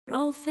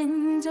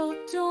Dolphin,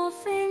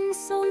 dolphin,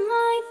 so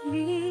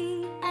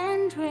lively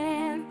and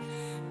rare.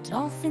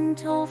 Dolphin,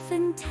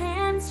 dolphin,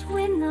 dance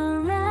when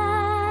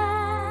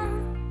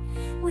around.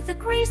 With a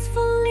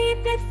graceful leap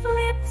it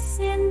flips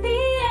in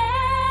the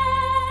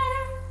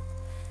air.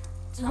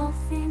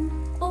 Dolphin,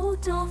 oh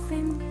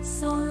dolphin,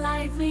 so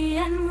lively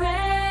and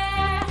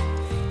rare.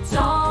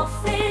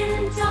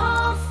 Dolphin,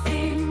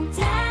 dolphin,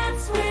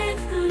 dance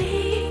with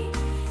glee.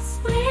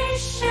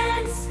 Splish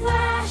and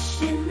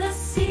splash in the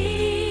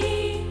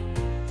sea.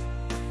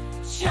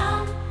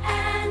 Jump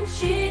and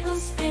jiggle,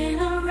 spin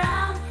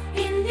around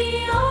in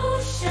the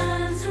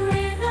ocean's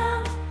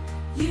rhythm.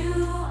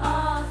 You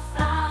are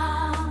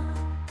found.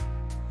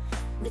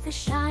 With a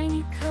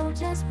shiny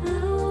coat as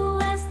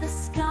blue as the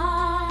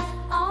sky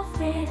of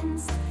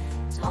fins,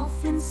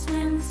 dolphin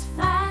swims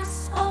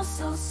fast, oh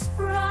so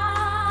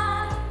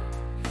spry.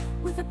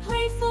 With a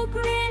playful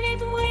grin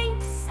it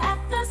winks at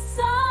the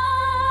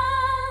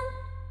sun.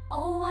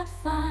 Oh, what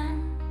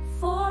fun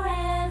for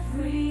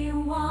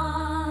everyone.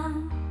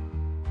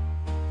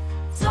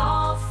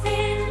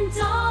 Dolphin,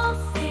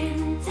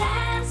 dolphin,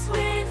 dance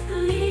with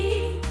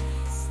glee.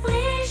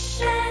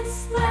 Splish and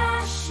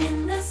splash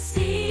in the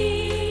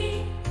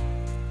sea.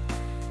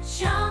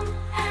 Jump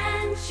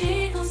and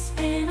jiggle,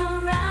 spin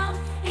around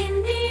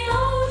in the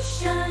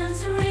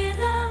ocean's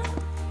rhythm.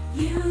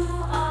 You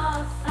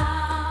are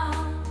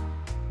found.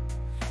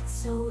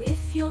 So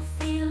if you're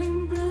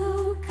feeling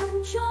blue,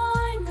 come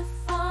join the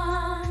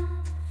fun.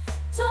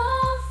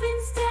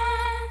 Dolphins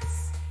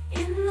dance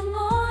in the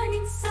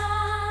morning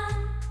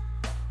sun.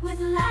 With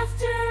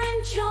laughter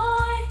and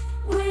joy,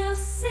 we'll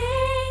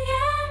sing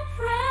and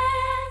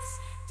prance,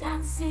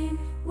 dancing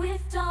with